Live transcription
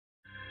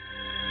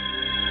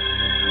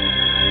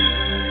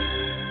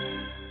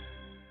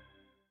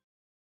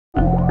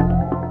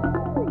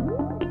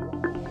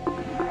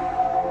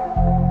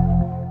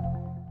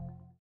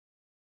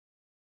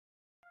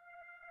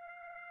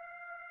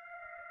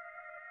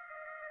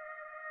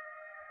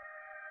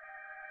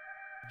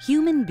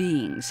Human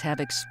beings have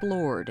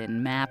explored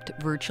and mapped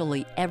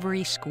virtually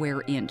every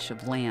square inch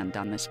of land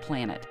on this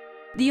planet.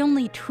 The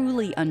only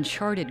truly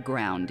uncharted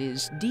ground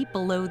is deep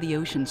below the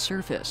ocean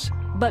surface.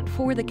 But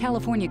for the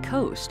California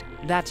coast,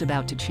 that's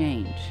about to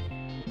change.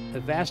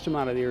 A vast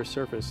amount of the Earth's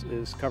surface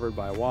is covered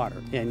by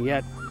water, and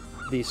yet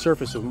the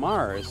surface of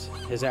Mars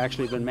has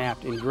actually been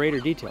mapped in greater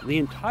detail. The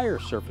entire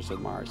surface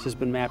of Mars has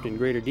been mapped in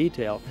greater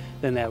detail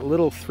than that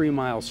little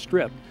 3-mile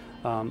strip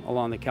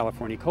along the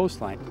California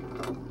coastline.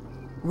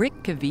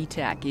 Rick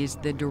Kvitak is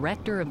the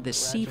director of the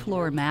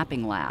Seafloor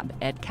Mapping Lab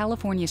at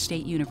California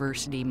State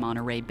University,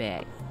 Monterey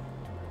Bay.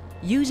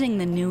 Using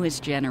the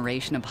newest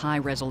generation of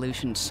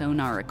high-resolution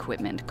sonar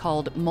equipment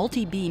called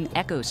multi-beam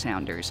echo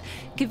sounders,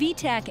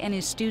 Kvitak and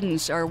his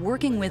students are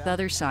working with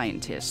other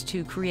scientists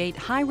to create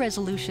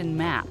high-resolution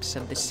maps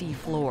of the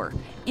seafloor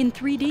in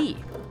 3D.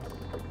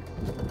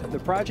 The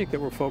project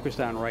that we're focused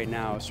on right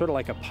now is sort of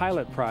like a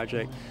pilot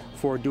project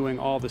for doing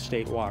all the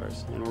state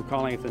waters, and we're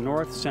calling it the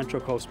North Central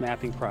Coast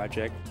Mapping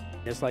Project.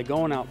 It's like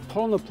going out,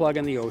 pulling the plug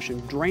in the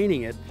ocean,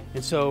 draining it,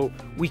 and so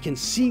we can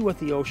see what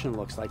the ocean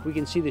looks like. We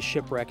can see the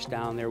shipwrecks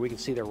down there, we can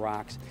see the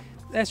rocks.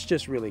 That's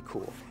just really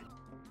cool.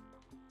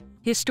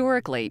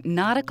 Historically,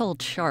 nautical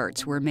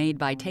charts were made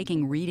by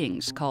taking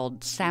readings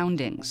called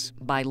soundings,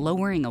 by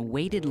lowering a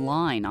weighted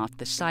line off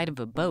the side of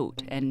a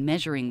boat and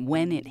measuring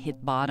when it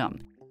hit bottom.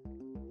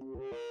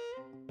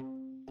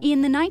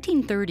 In the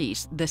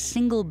 1930s, the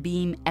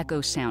single-beam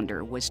echo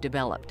sounder was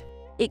developed.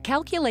 It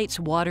calculates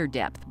water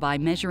depth by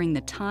measuring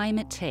the time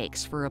it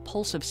takes for a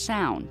pulse of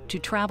sound to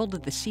travel to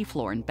the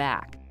seafloor and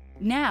back.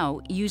 Now,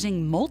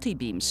 using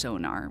multi-beam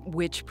sonar,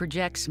 which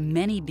projects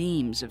many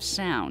beams of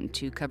sound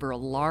to cover a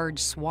large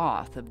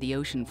swath of the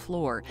ocean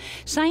floor,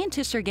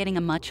 scientists are getting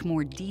a much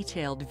more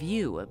detailed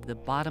view of the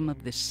bottom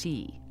of the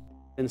sea.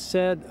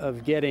 Instead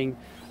of getting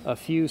a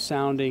few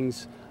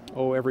soundings,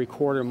 every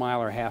quarter mile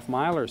or half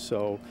mile or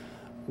so,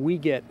 we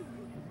get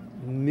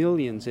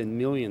millions and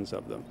millions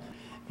of them.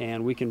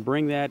 And we can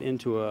bring that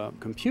into a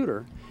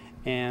computer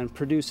and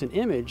produce an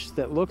image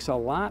that looks a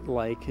lot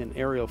like an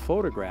aerial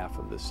photograph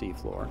of the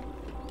seafloor.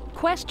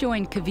 Quest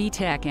joined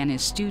Kvitak and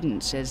his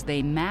students as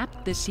they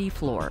mapped the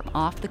seafloor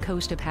off the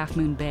coast of Half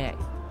Moon Bay.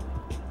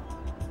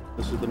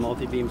 This is the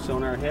multi-beam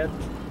sonar head,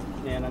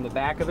 and on the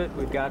back of it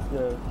we've got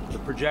the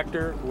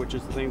projector, which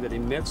is the thing that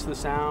emits the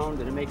sound,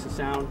 and it makes a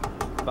sound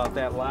about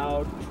that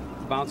loud.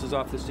 Bounces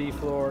off the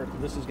seafloor.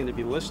 This is going to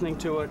be listening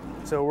to it.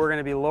 So we're going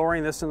to be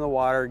lowering this in the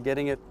water,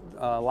 getting it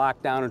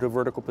locked down into a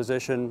vertical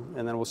position,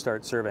 and then we'll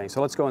start surveying.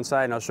 So let's go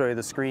inside and I'll show you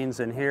the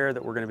screens in here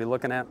that we're going to be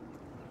looking at.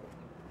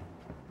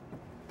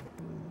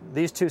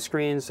 These two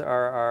screens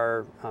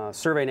are our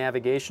survey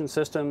navigation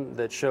system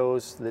that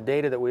shows the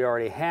data that we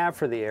already have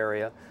for the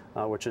area,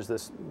 which is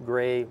this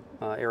gray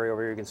area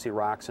over here. You can see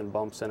rocks and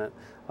bumps in it.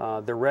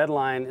 The red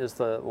line is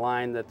the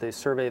line that the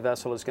survey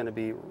vessel is going to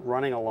be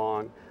running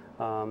along,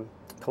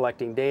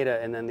 collecting data,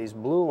 and then these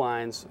blue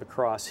lines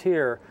across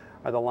here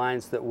are the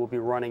lines that will be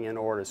running in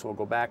order. So we'll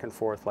go back and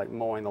forth like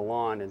mowing the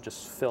lawn and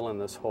just fill in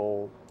this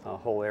whole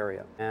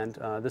area. And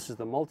this is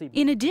the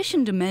In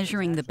addition to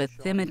measuring the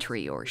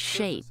bathymetry or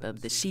shape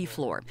of the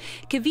seafloor,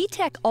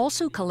 Kvitak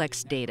also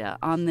collects data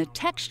on the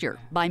texture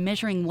by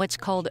measuring what's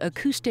called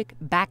acoustic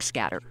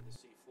backscatter.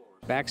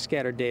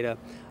 Backscatter data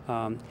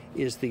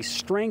is the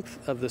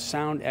strength of the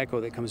sound echo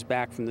that comes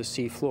back from the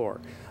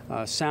seafloor.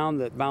 Sound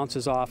that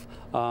bounces off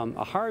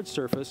a hard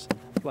surface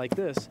like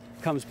this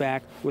comes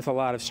back with a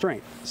lot of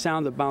strength.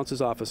 Sound that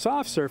bounces off a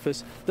soft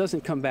surface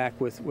doesn't come back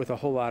with a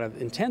whole lot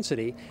of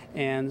intensity,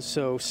 and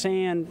so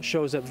sand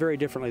shows up very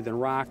differently than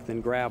rock,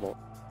 than gravel.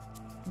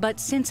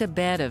 But since a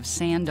bed of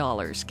sand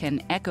dollars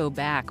can echo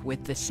back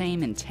with the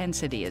same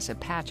intensity as a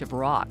patch of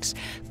rocks,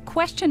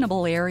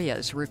 questionable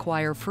areas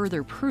require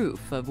further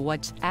proof of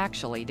what's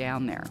actually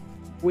down there.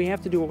 We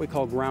have to do what we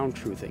call ground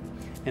truthing.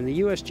 And the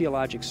U.S.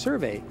 Geologic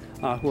Survey,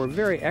 who are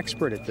very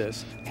expert at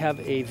this, have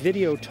a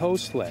video tow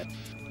sled.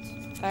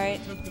 All right,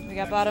 we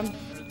got bottom.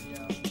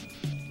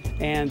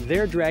 And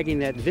they're dragging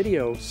that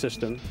video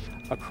system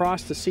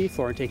across the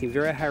seafloor and taking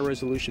very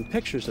high-resolution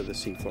pictures of the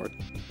seafloor.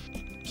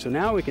 So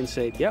now we can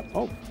say, yep,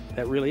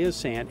 that really is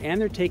sand,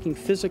 and they're taking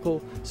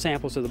physical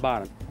samples of the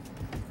bottom.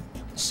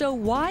 So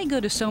why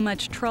go to so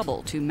much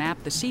trouble to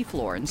map the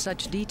seafloor in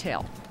such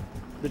detail?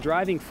 The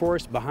driving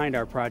force behind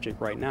our project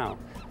right now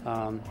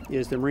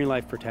is the Marine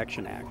Life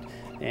Protection Act.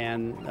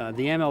 And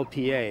the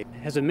MLPA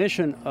has a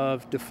mission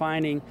of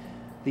defining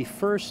the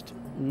first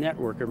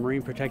network of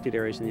marine protected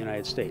areas in the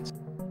United States.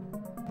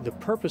 The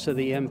purpose of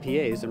the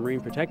MPAs, the Marine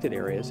Protected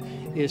Areas,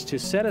 is to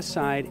set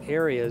aside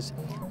areas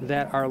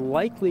that are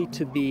likely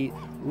to be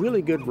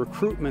really good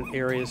recruitment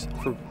areas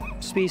for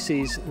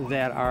species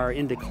that are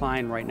in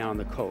decline right now on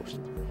the coast.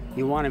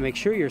 You want to make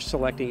sure you're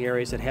selecting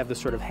areas that have the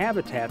sort of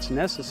habitats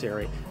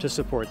necessary to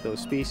support those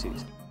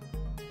species.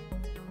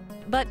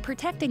 But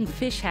protecting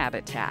fish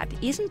habitat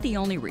isn't the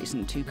only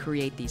reason to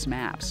create these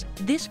maps.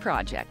 This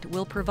project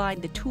will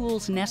provide the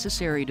tools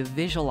necessary to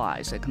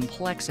visualize a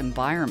complex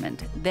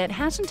environment that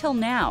has until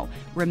now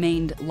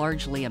remained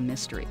largely a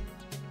mystery.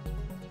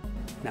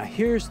 Now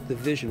here's the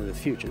vision of the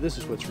future. This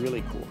is what's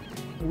really cool.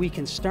 We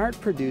can start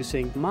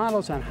producing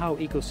models on how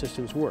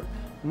ecosystems work.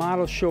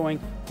 Models showing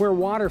where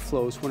water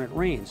flows when it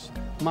rains.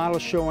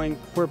 Models showing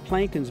where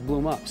planktons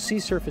bloom up, sea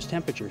surface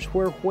temperatures,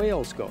 where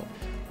whales go.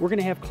 We're going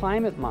to have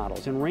climate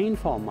models and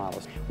rainfall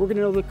models. We're going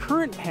to know the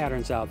current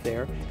patterns out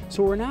there,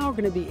 so we're now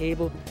going to be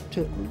able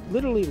to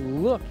literally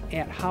look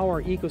at how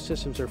our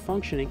ecosystems are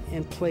functioning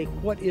and play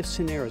what-if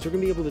scenarios. We're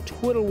going to be able to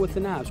twiddle with the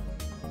knobs.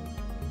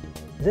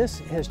 This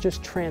has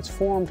just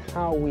transformed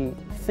how we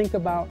think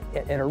about,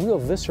 at a real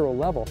visceral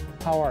level,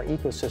 how our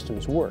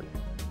ecosystems work.